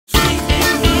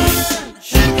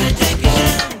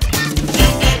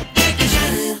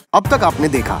अब तक आपने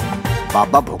देखा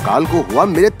बाबा भोकाल को हुआ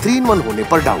मेरे 3-in-1 होने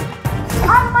पर डाउन। आप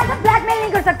हमारे साथ ब्लैकमेल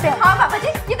नहीं कर सकते। हाँ पापा जी,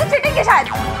 ये तो चीटिंग है शायद।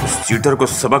 उस चीटर को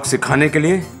सबक सिखाने के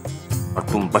लिए और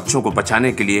तुम बच्चों को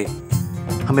बचाने के लिए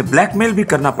हमें ब्लैकमेल भी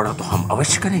करना पड़ा तो हम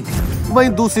अवश्य करेंगे। वहीं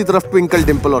दूसरी तरफ ट्विंकल,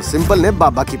 डिम्पल और सिंपल ने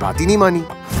बाबा की बात ही नहीं मानी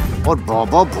और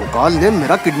बाबा भोकाल ने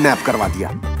मेरा किडनैप करवा दिया।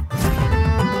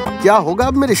 क्या होगा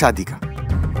अब मेरी शादी का?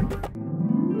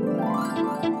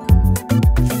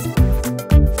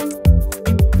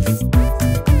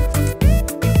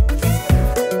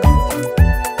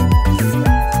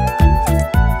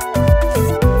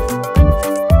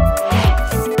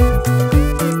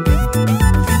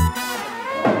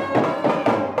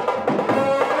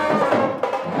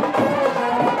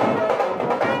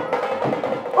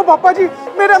 पापा जी,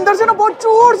 मेरे अंदर से ना बहुत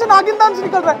जोर से नागिन डांस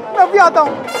निकल रहा है। मैं अभी आता हूँ।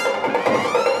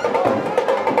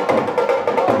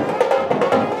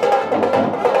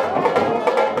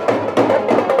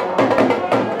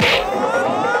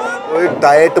 कोई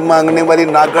डाइट मांगने वाली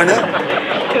नागन है।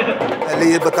 पहले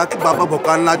ये बता कि बाबा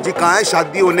भोकालनाथ जी कहाँ है?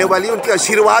 शादी होने वाली, उनके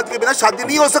आशीर्वाद के बिना शादी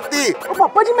नहीं हो सकती।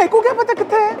 पापा जी, मेरे को क्या पता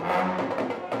कितने है?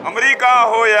 अमेरिका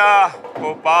हो या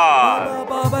भोपाल,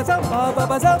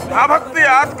 हाँ भक्ति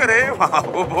याद करे वहाँ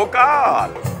वो भोकाल।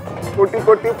 कोटि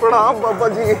कोटि प्रणाम बाबा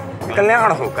जी।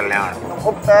 कल्याण हो कल्याण।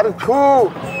 ओ पैर छू,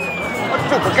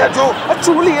 क्या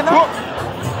छू लिए ना।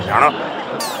 जानो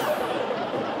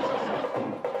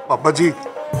बाबा जी,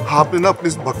 आपने ना अपने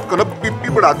इस भक्त का ना बीपी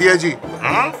बढ़ा दिया है जी।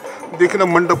 देखना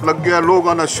मंडप लग गया, लोग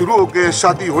आना शुरू हो गए,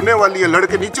 शादी होने वाली है,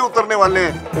 लड़के नीचे उतरने वाले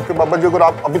हैं। देखिए बाबा जी, अगर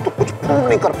आप अभी तो कुछ प्रूव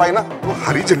नहीं कर पाए ना तो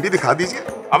हरी झंडी दिखा दीजिए।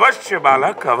 अवश्य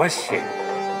बालक अवश्य।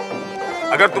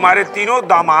 अगर तुम्हारे तीनों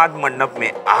दामाद मंडप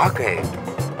में आ गए,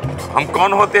 हम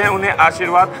कौन होते हैं उन्हें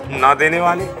आशीर्वाद न देने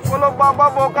वाले? बोलो बाबा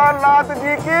भोकालनाथ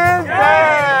जी की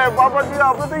जय। बाबा जी,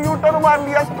 आपने तो यू टर्न मार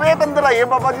लिया, स्ट्रेट अंदर आइए।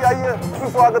 बाबा जी आइए,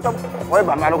 स्वागतम। ओए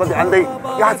भगवानों का ध्यान दे।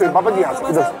 यहाँ से बाबा जी, यहाँ से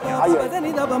इधर से आइए।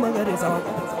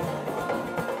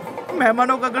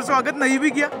 मेहमानों का अगर स्वागत नहीं भी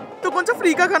किया तो कौन सा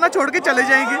फ्री का खाना छोड़ के चले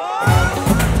जाएंगे?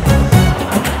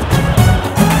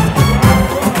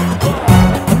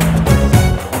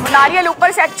 नारियल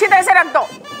ऊपर से अच्छी तरह से रख दो।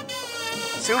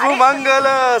 शुभ मंगल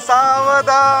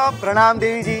सावधान। प्रणाम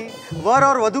देवी जी। वर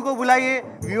और वधु को बुलाइए,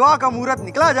 विवाह का मुहूर्त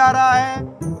निकला जा रहा है।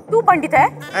 तू पंडित है?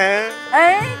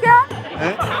 क्या?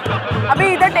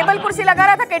 अभी इधर टेबल कुर्सी लगा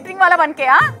रहा था केटरिंग वाला बन के।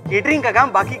 हाँ, केटरिंग का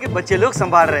काम बाकी के बच्चे लोग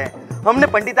संभाल रहे हैं। हमने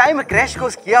पंडिताई में क्रैश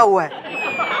कोर्स किया हुआ है।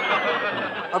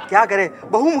 अब क्या करें,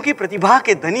 बहुमुखी प्रतिभा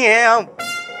के धनी हैं हम।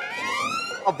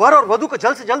 अब वर और वधु को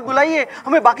जल्द से जल्द बुलाइए,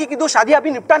 हमें बाकी की 2 शादियां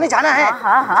अभी निपटाने जाना है।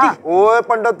 हाँ। ओए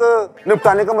पंडित,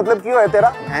 निपटाने का मतलब क्यों है तेरा?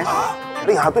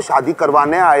 अरे यहाँ तो शादी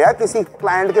करवाने आया, किसी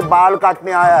क्लाइंट के बाल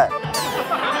काटने आया है।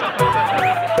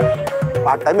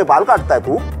 पार्ट टाइम में बाल काटता है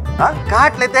तू?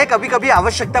 काट लेते हैं कभी कभी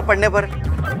आवश्यकता पड़ने पर।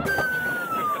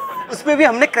 उसमें भी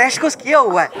हमने क्रैश कोर्स किया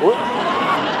हुआ है।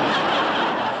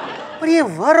 पर ये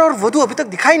वर और वधु अभी तक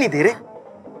दिखाई नहीं दे रहे।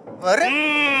 वर?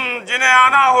 जिन्हें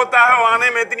आना होता है वो आने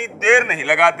में इतनी देर नहीं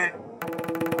लगाते।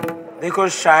 देखो,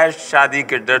 शायद शादी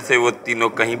के डर से वो तीनों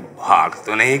कहीं भाग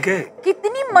तो नहीं गए।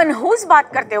 कितनी मनहूस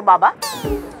बात करते हो बाबा।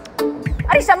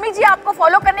 अरे शम्मी जी, आपको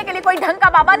फॉलो करने के लिए कोई ढंग का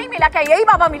बाबा नहीं मिला क्या? यही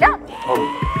बाबा मिला?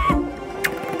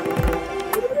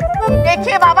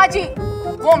 देखिए बाबा जी,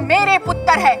 वो मेरे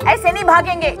पुत्र है, ऐसे नहीं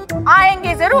भागेंगे,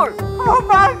 आएंगे जरूर।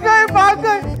 भाग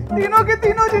गए। तीनों के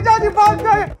तीनों जीजाजी भाग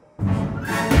गए।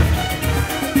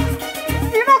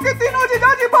 तीनों के तीनों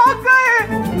जीजाजी भाग गए।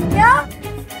 क्या?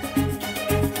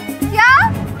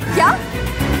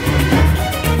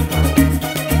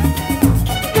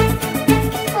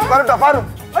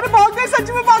 अरे भाग गए, सच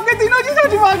में भाग गए, तीनों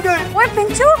जीजाजी भाग गए। ओए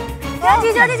पिंचू, क्या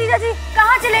जीजाजी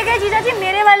कहाँ चले गए? जीजाजी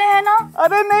मेरे वाले हैं ना?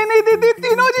 अरे नहीं दीदी,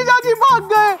 तीनों जीजाजी भाग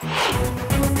गए।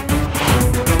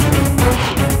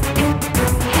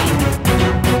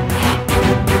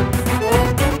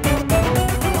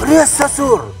 अरे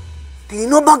ससुर,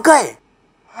 तीनों भाग गए।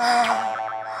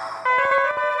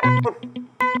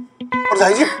 और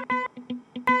भाई जी,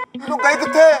 लोग गए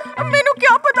किथे? मैनू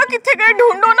क्या पता किथे गए,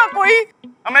 ढूंढो ना कोई।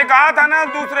 हमें कहा था ना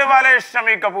दूसरे वाले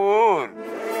शमी कपूर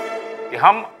कि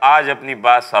हम आज अपनी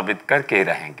बात साबित करके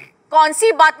रहेंगे। कौन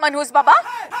सी बात मनहूस बाबा?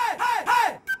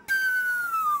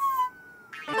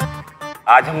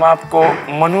 आज हम आपको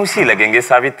मनुष्य लगेंगे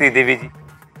सावित्री देवी जी,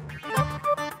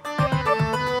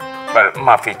 पर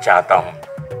माफी चाहता हूं,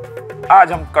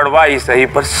 आज हम कड़वा ही सही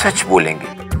पर सच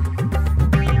बोलेंगे।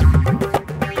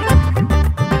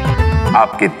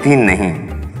 आपके 3 नहीं,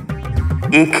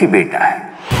 1 ही बेटा है।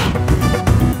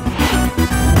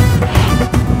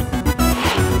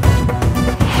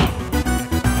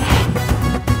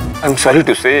 आई एम सॉरी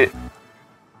टू से,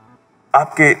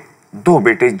 आपके 2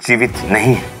 बेटे जीवित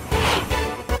नहीं हैं।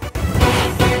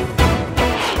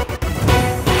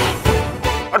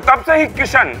 से ही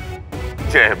किशन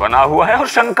जय बना हुआ है और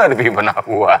शंकर भी बना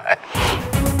हुआ है।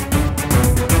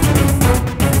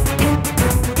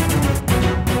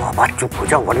 बाबा चुप हो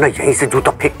जाओ वरना यहीं से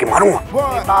जूता फेंक के मारूंगा।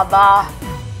 बाबा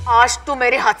आज तो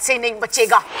मेरे हाथ से ही नहीं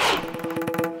बचेगा।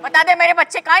 बता दे मेरे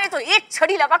बच्चे कहाँ है, तो एक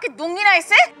छड़ी लगा के दूंगी ना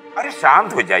इसे। अरे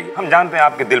शांत हो जाइए, हम जानते हैं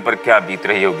आपके दिल पर क्या बीत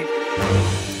रही होगी,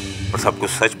 और सबको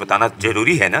सच बताना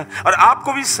जरूरी है ना, और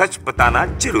आपको भी सच बताना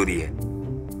जरूरी है।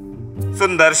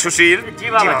 सुंदर सुशील जी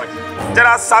बाबा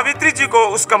जरा सावित्री जी को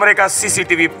उस कमरे का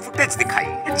सीसीटीवी फुटेज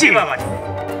दिखाइए। जी बाबा जी।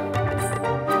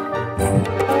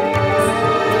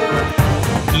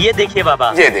 ये देखिए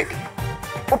बाबा। ये देखिए।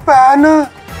 वो पैन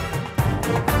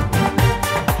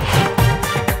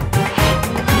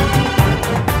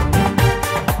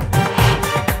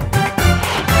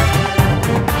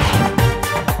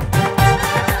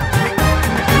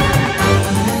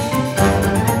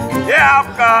ये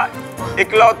आपका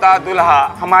इकलौता दुल्हा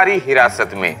हमारी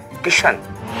हिरासत में किशन।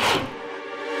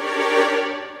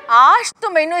 आज तो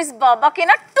मैंने इस बाबा के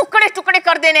ना टुकड़े टुकड़े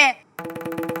कर देने हैं।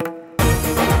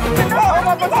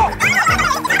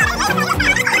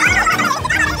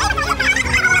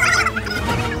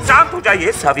 शांत हो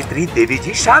जाइए सावित्री देवी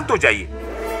जी, शांत हो जाइए।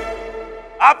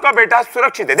 आपका बेटा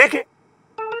सुरक्षित है। देखिए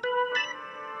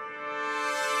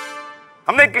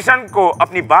हमने किशन को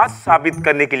अपनी बात साबित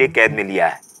करने के लिए कैद में लिया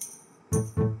है,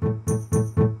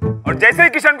 और जैसे ही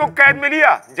किशन को कैद में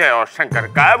लिया जय और शंकर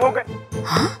गायब हो गए।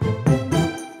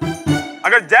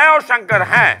 अगर जय और शंकर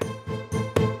हैं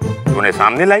तो उन्हें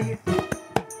सामने लाइए।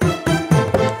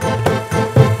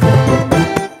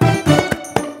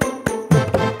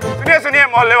 सुनिए सुनिए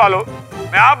मोहल्ले वालों,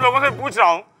 मैं आप लोगों से पूछ रहा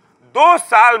हूं, 2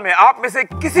 साल में आप में से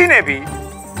किसी ने भी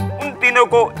उन तीनों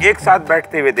को एक साथ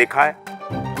बैठते हुए देखा है,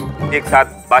 एक साथ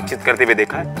बातचीत करते हुए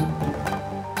देखा है?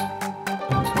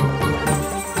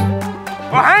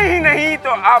 वो है ही नहीं तो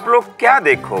आप लोग क्या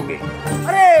देखोगे?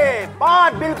 अरे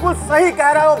बात बिल्कुल सही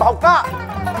कह रहे हो भौका।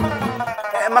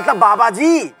 मतलब बाबा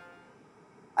जी,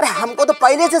 अरे हमको तो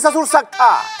पहले से ससुर शक था।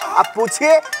 अब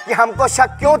पूछिए कि हमको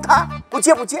शक क्यों था।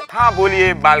 पूछिए पूछिए। हाँ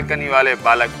बोलिए बालकनी वाले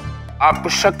बालक, आपको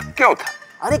शक क्यों था?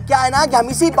 अरे क्या है ना कि हम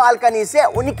इसी बालकनी से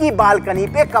उनकी बालकनी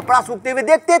पे कपड़ा सूखते हुए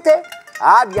देखते थे।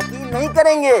 आप यकीन नहीं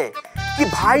करेंगे कि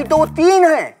भाई तो वो 3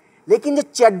 हैं, लेकिन जो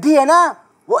चड्डी है ना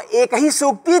वो एक ही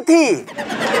सूखती थी।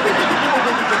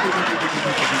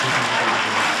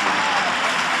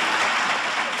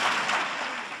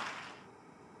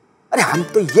 अरे हम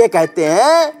तो ये कहते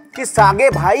हैं कि सागे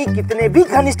भाई कितने भी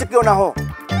घनिष्ठ क्यों ना हो,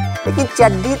 लेकिन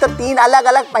चड्डी तो 3 अलग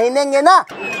अलग पहनेंगे ना।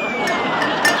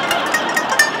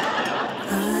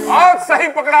 और सही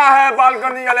पकड़ा है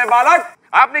बालकनी वाले बालक।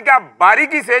 आपने क्या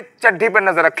बारीकी से चड्डी पर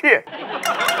नजर रखी है?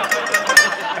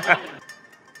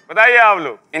 बताइए आप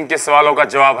लोग, इनके सवालों का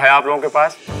जवाब है आप लोगों के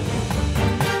पास?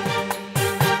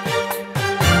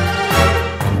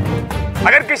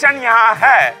 अगर किशन यहाँ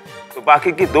है तो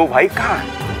बाकी के 2 भाई कहाँ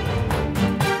हैं?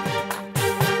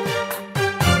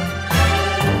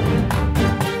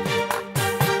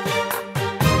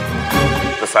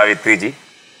 तो सावित्री जी,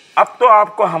 अब तो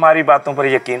आपको हमारी बातों पर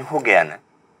यकीन हो गया ना?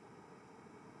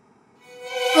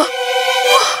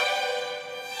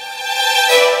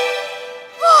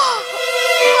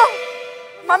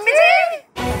 मम्मी जी,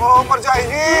 ओ मर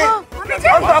जाएगी। मम्मी जी,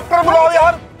 डॉक्टर बुलाओ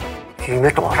यार।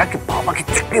 मैं तो आ रहा कि बाबा की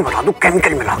चटनी बना दूं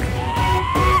केमिकल मिला के।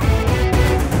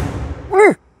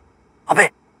 अबे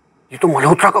ये तो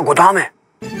मल्होत्रा का गोदाम है।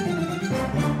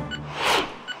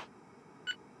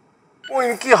 वो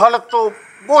इनकी हालत तो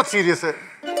बहुत सीरियस है।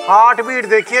 हार्ट बीट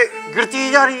देखिए,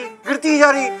 गिरती जा रही, गिरती जा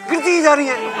रही, गिरती जा रही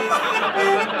है।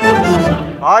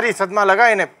 भारी सदमा लगा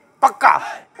इन्हें पक्का।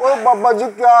 ओ बाबा जी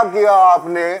क्या किया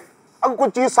आपने? अब कुछ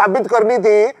चीज साबित करनी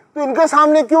थी तो इनके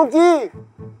सामने क्यों की?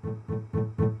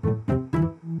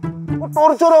 वो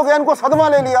टॉर्चर हो गया, इनको सदमा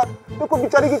ले लिया। देखो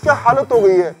बेचारी की क्या हालत हो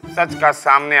गई है। सच का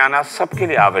सामने आना सबके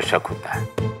लिए आवश्यक होता है।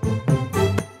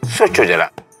 सोचो जरा,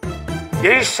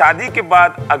 यही शादी के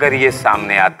बाद अगर ये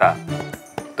सामने आता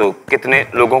तो कितने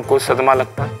लोगों को सदमा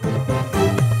लगता?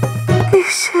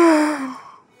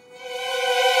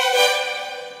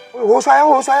 होश आया,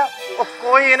 होश आया। तो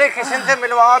कोई इन्हें किशन से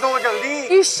मिलवा दो जल्दी।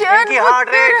 किशन इनकी हार्ट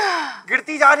रेट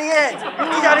गिरती जा रही है,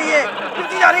 गिरती जा रही है,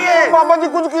 गिरती जा रही है। बाबा जी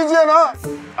कुछ कीजिए ना।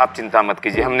 आप चिंता मत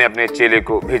कीजिए, हमने अपने चेले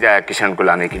को भेजा है किशन को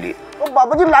लाने के लिए। ओ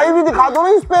बाबा जी लाइव ही दिखा दो ना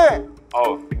इस पे।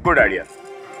 Oh good idea.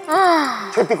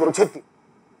 छेती करो, छेती।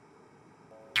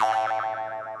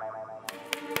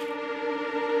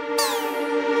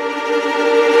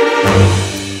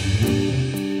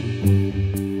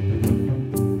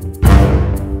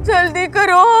 जल्दी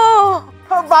करो।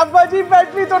 बाबा जी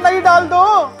बैटरी तो नहीं डाल दो।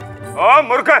 ओ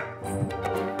मूर्ख,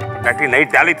 बैटरी नहीं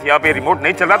डाली थी, अब ये रिमोट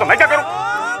नहीं चल रहा तो मैं क्या करूं?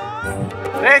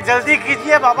 अरे जल्दी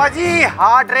कीजिए बाबा जी,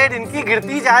 हार्ट रेट इनकी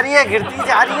गिरती जा रही है, गिरती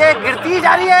जा रही है, गिरती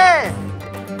जा रही है।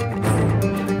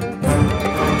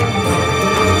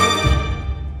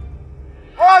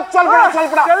 ओ चल पड़ा चल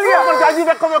गया। जी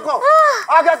देखो देखो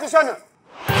आ गया किशन।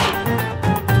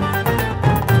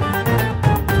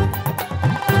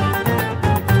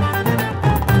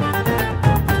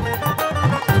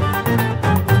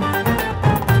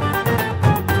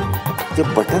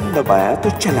 जब बटन दबाया तो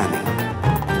चला नहीं,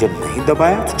 जब नहीं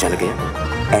दबाया तो चल गया।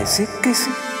 ऐसे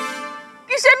कैसे?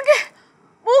 किशन के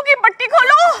मुंह की पट्टी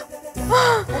खोलो।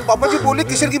 पापा जी बोले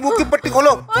किशन की मुंह की पट्टी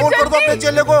खोलो। फोन कर दो अपने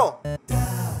चेले को।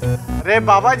 अरे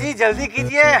बाबा जी जल्दी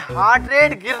कीजिए, हार्ट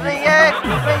रेट गिर रही है,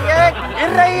 गिर रही है, गिर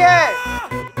रही है।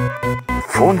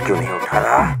 फोन क्यों नहीं उठा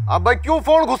रहा? अब भाई क्यों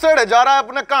फोन घुसेड़े जा रहा है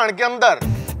अपने कान के अंदर?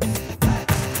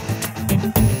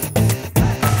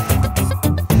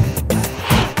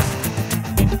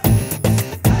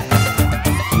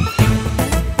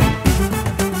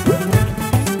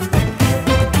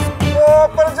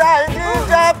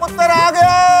 जय पुत्र आ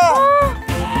गया।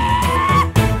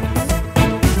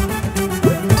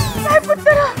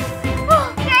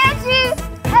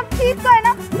 अब ठीक तो है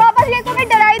ना? बाबा जी को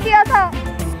डरा ही दिया था।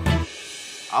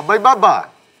 अब भाई बाबा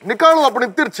निकालो अपनी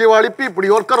तिरछी वाली पीपड़ी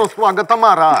और करो स्वागत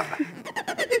हमारा।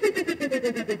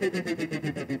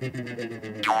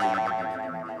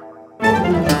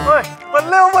 ओए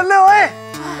बल्ले ओए,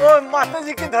 माता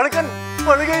जी की धड़कन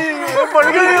बढ़ गई।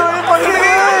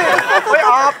 ओए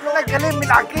आप लोग गले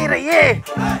मिला के रहिए।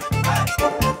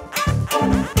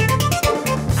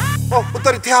 ओ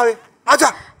पुत्र इथे आवे, आजा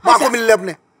माँ को मिल ले,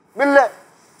 अपने मिल ले।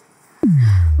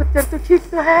 पुत्र तो ठीक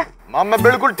तो है? माँ मैं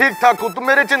बिल्कुल ठीक ठाक हूँ, तू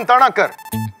मेरी चिंता ना कर।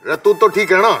 रे तू तो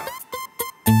ठीक है ना?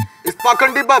 इस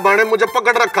पाखंडी बाबा ने मुझे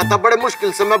पकड़ रखा था, बड़े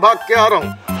मुश्किल से मैं भाग के आ रहा हूँ।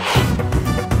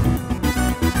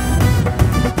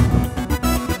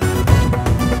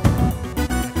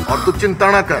 और तू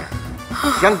चिंता ना कर,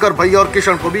 शंकर भैया और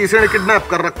किशन को भी इसी ने किडनैप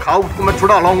कर रखा, उसको मैं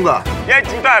छुड़ा लाऊंगा। ये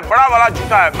झूठा है, बड़ा वाला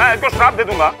झूठा है, मैं इसको श्राप दे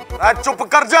दूंगा। चुप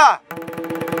कर जा,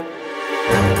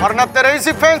 वरना तेरे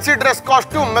इसी फैंसी ड्रेस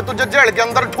कॉस्ट्यूम में तुझे जेल के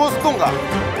अंदर ठूस दूंगा।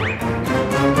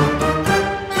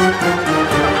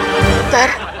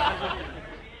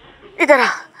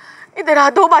 इधर आ,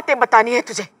 दो बातें बतानी है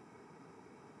तुझे।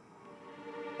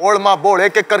 बोल माँ बोल,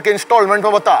 एक एक करके इंस्टॉलमेंट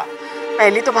में बता।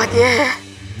 पहली तो बात ये है,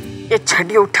 ये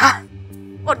छड़ी उठा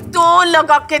और दो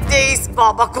लगा के दे इस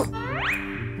बाबा को।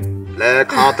 ले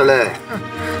हाथ ले।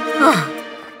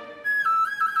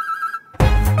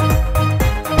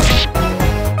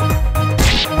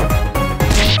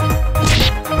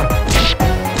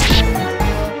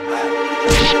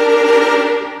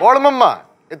 बोल मम्मा,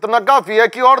 इतना काफी है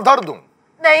कि और धर दूं?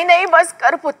 नहीं बस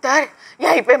कर पुत्र,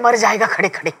 यहीं पे मर जाएगा खड़े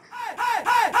खड़े।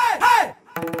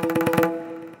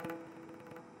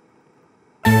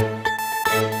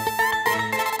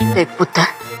 देख पुत्र,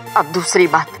 अब दूसरी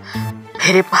बात,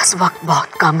 मेरे पास वक्त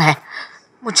बहुत कम है,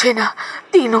 मुझे ना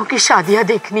तीनों की शादियां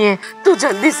देखनी है। तू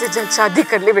जल्दी से जल्द शादी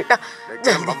कर ले बेटा,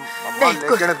 जल्दी। नहीं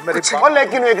कुछ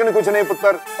लेकिन कुछ नहीं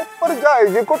पुत्र, परजाई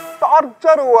जी को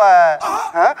टॉर्चर हुआ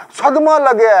है? सदमा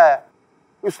लग गया है,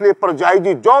 इसलिए परजाई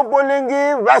जी जो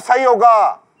बोलेंगी वैसा ही होगा।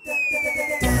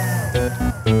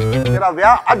 तेरा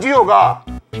ब्याह आज ही होगा,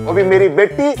 वो भी मेरी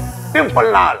बेटी डिम्पल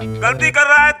नाल। गलती कर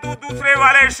रहा है तू दूसरे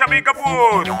वाले शमी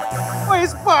कपूर।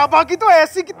 इस बाबा की तो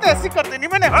ऐसी की तैसी कर देनी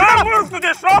मैंने।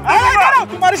 तुझे श्राप दूंगा।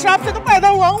 तुम्हारे श्राप से तो पैदा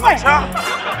हुआ हूँ मैं। अच्छा?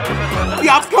 ये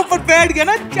आपके ऊपर बैठ गया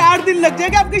ना, 4 दिन लग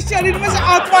जाएगा आपके शरीर में से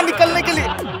आत्मा निकलने के लिए।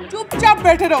 चुपचाप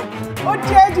बैठे रहो। और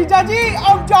जय जीजा जी,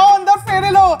 अब जाओ अंदर फेरे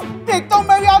लो, देखता हूँ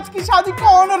मेरी आज की शादी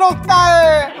कौन रोकता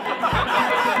है।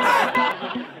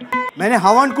 मैंने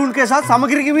हवन कुंड के साथ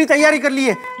सामग्री की भी तैयारी कर ली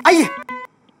है, आइए।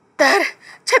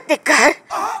 छत्ती कर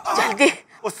जल्दी।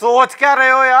 वो सोच क्या रहे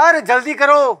हो यार, जल्दी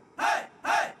करो।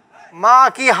 माँ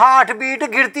की हार्ट बीट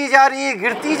गिरती जा रही है,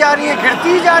 गिरती जा रही है,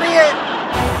 गिरती जा रही है।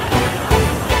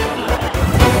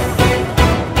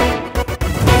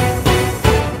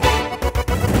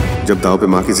 जब दाव पे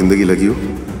माँ की जिंदगी लगी हो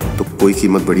तो कोई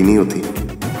कीमत बड़ी नहीं होती।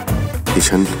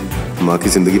 किशन, माँ की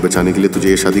जिंदगी बचाने के लिए तुझे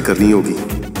ये शादी करनी होगी।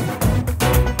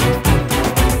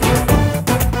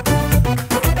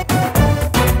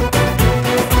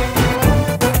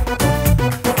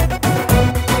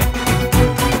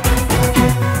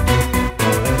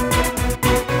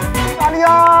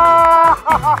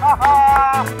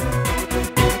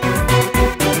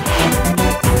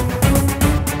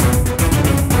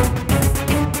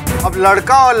 अब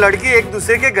लड़का और लड़की एक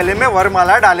दूसरे के गले में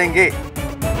वरमाला डालेंगे।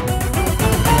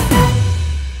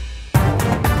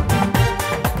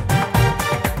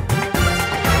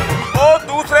 ओ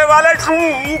दूसरे वाले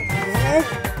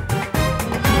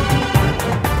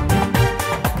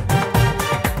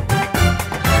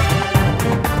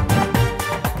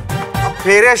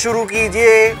फेरे शुरू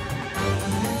कीजिए।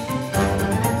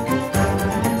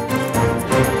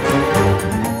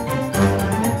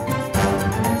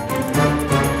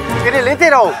 फेरे लेते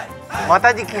रहो।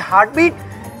 माता जी की हार्ट बीट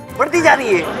बढ़ती जा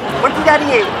रही है, बढ़ती जा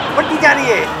रही है, बढ़ती जा रही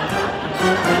है।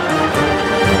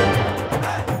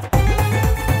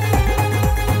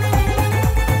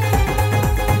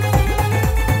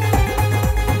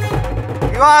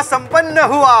 विवाह संपन्न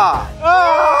हुआ।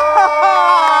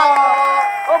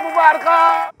 मुबारक।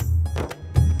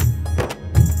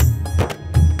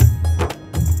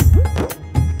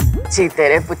 जी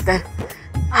तेरे पुत्र,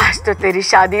 आज तो तेरी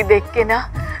शादी देख के ना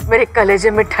मेरे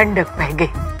कलेजे में ठंडक बह गई।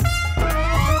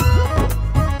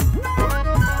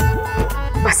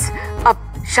 बस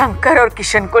अब शंकर और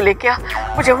किशन को लेके आ,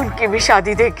 मुझे उनकी भी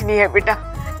शादी देखनी है बेटा,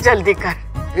 जल्दी कर।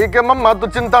 ठीक है मम्मा, तू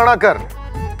चिंता ना कर,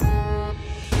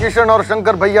 किशन और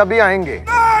शंकर भैया भी आएंगे।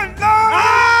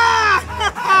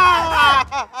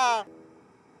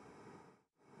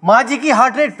 माँ जी की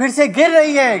हार्ट रेट फिर से गिर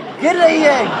रही है, गिर रही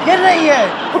है, गिर रही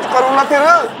है। कुछ करो ना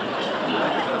तेरा।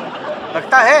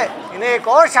 लगता है इन्हें एक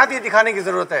और शादी दिखाने की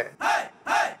जरूरत है।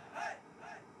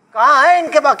 कहाँ हैं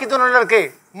इनके बाकी दोनों लड़के?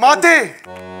 माते,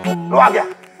 लो आ गया।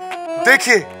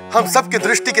 देखिए हम सबके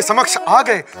दृष्टि के समक्ष आ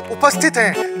गए, उपस्थित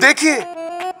हैं, देखिए।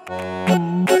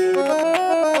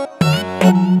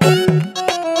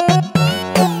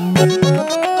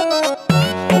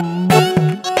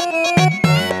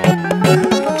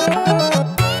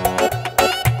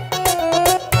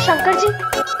 शंकर जी,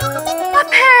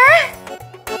 आप हैं?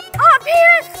 आप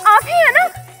ही है ना?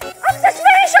 आप सच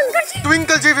में हैं शंकर जी?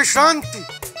 ट्विंकल जी विश्रांति।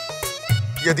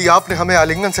 यदि आपने हमें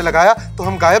आलिंगन से लगाया तो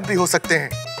हम गायब भी हो सकते हैं।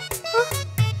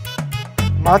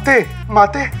 माते,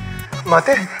 माते,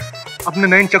 माते, अपने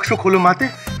नयन चक्षु खोलो माते,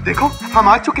 देखो हम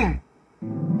आ चुके हैं।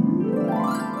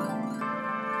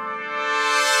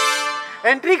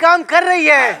 एंट्री काम कर रही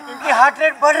है, इनकी हार्ट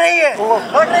रेट बढ़ रही है,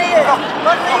 बढ़ रही है,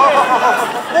 बढ़ रही है।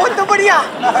 बहुत तो बढ़िया,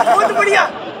 बहुत बढ़िया।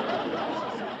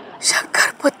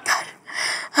 शंकर पुत्र,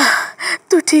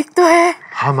 तू ठीक तो है?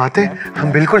 हाँ माते,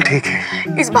 हम बिल्कुल ठीक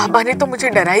हैं। इस बाबा ने तो मुझे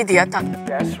डरा ही दिया था।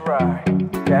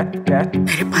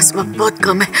 मेरे पास वक्त बहुत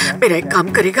कम है, मेरा एक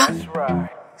काम करेगा?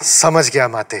 समझ गया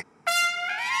माते।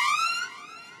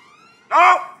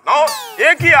 नो, नो,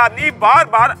 एक ही आदमी बार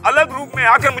बार अलग रूप में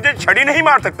आकर मुझे छड़ी नहीं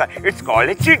मार सकता। It's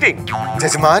called cheating.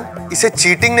 जजमान, इसे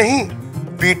चीटिंग नहीं,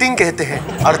 बीटिंग कहते हैं,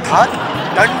 अर्थात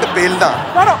दंड पेलना।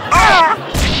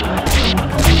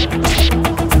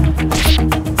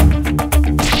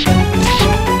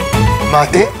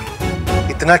 माते,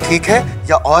 इतना ठीक है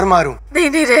या और मारूं? नहीं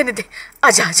नहीं, रहने दे,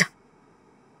 आजा आजा।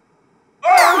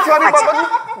 सॉरी बाबा जी,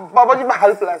 बाबा जी मैं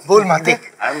हेल्पलेस। बोल माते।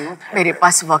 मेरे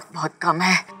पास वक्त बहुत कम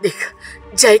है। देख,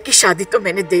 जय की शादी तो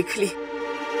मैंने देख ली,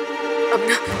 अब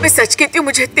ना मैं सच कहती हूँ,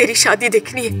 मुझे तेरी शादी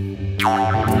देखनी है।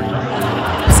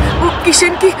 वो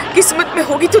किशन की किस्मत में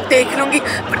होगी तो देख लूंगी,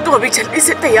 पर तू अभी जल्दी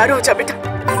से तैयार हो जा बेटा।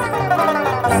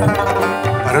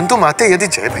 परंतु माते, यदि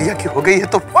जय भैया की हो गई है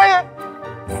तो?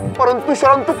 परंतु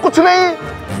शरंतु कुछ नहीं,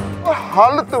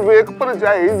 हालत वेग पर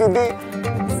जाए दीदी।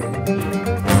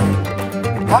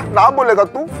 हाँ ना बोलेगा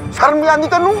तू? शर्म नहीं आनी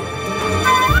तेनू?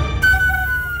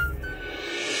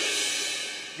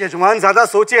 यजमान ज्यादा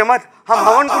सोचिए मत, हम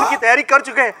हवन कुंड की तैयारी कर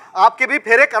चुके हैं, आपके भी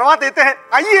फेरे करवा देते हैं,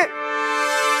 आइए।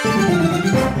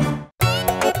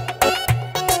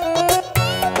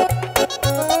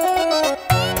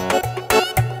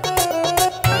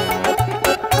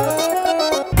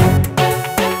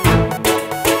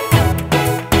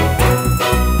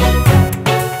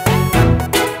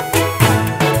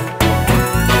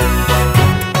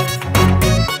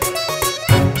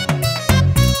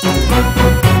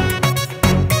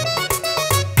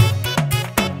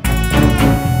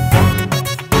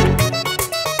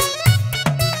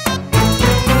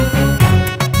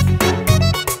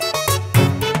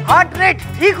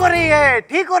 ठीक हो रही है,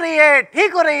 ठीक हो रही है,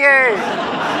 ठीक हो रही है।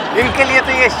 इनके लिए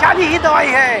तो ये शादी ही दवाई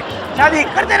है। शादी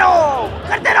करते रहो,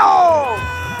 करते रहो।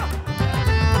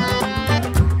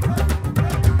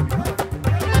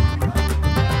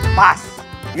 बस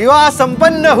विवाह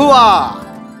संपन्न हुआ।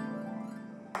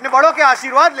 अपने बड़ों के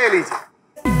आशीर्वाद ले लीजिए।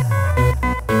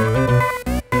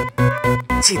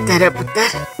 जीता रहे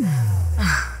पुत्र।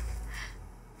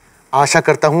 आशा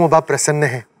करता हूं अब आप प्रसन्न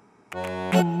हैं।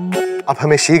 अब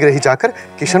हमें शीघ्र ही जाकर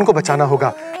किशन को बचाना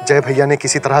होगा। जय भैया ने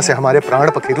किसी तरह से हमारे प्राण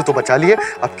पखेरु तो बचा लिए,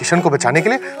 अब किशन को बचाने के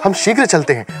लिए हम शीघ्र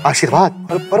चलते हैं। आशीर्वाद।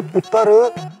 पर पुत्र,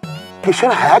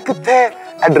 किशन है किथे?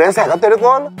 एड्रेस है तेरे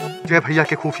कौन? जय भैया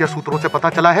के खुफिया सूत्रों से पता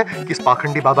चला है कि इस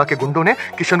पाखंडी बाबा के गुंडों ने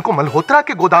किशन को मल्होत्रा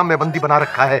के गोदाम में बंदी बना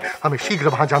रखा है। हमें शीघ्र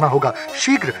वहां जाना होगा,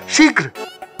 शीघ्र शीघ्र।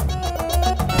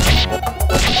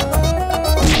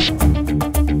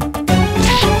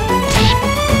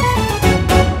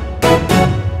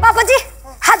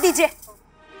 दीजिए।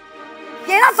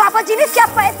 ये ना पापा जी ने क्या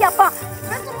पाया क्या पा।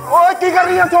 ओए की कर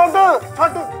रही है छोटू?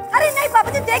 छोटू अरे नहीं पापा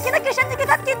जी, देखिए ना किशन जी के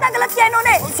साथ कितना गलत किया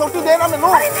इन्होंने। छोटू देना मैनू।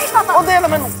 अरे नहीं पापा। ओ देना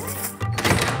मैनू।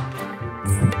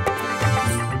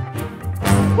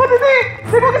 वो दीदी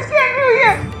देखो किसकी एंट्री हुई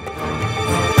है।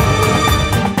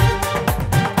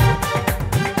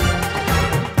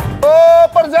 ओ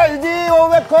परजाई जी वो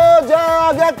देखो जा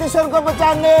आ गया किशन को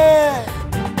बचाने।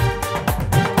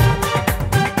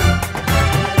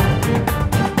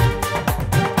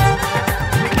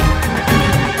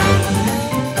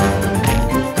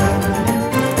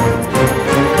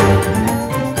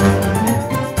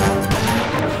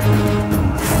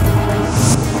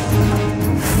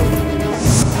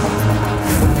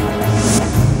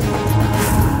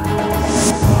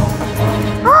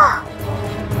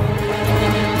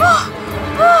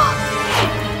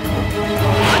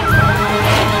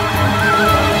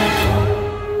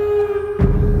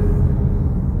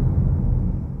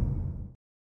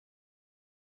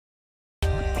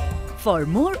 For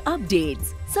more updates,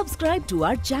 subscribe to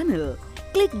our channel,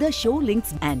 click the show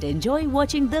links and enjoy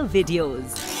watching the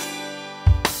videos.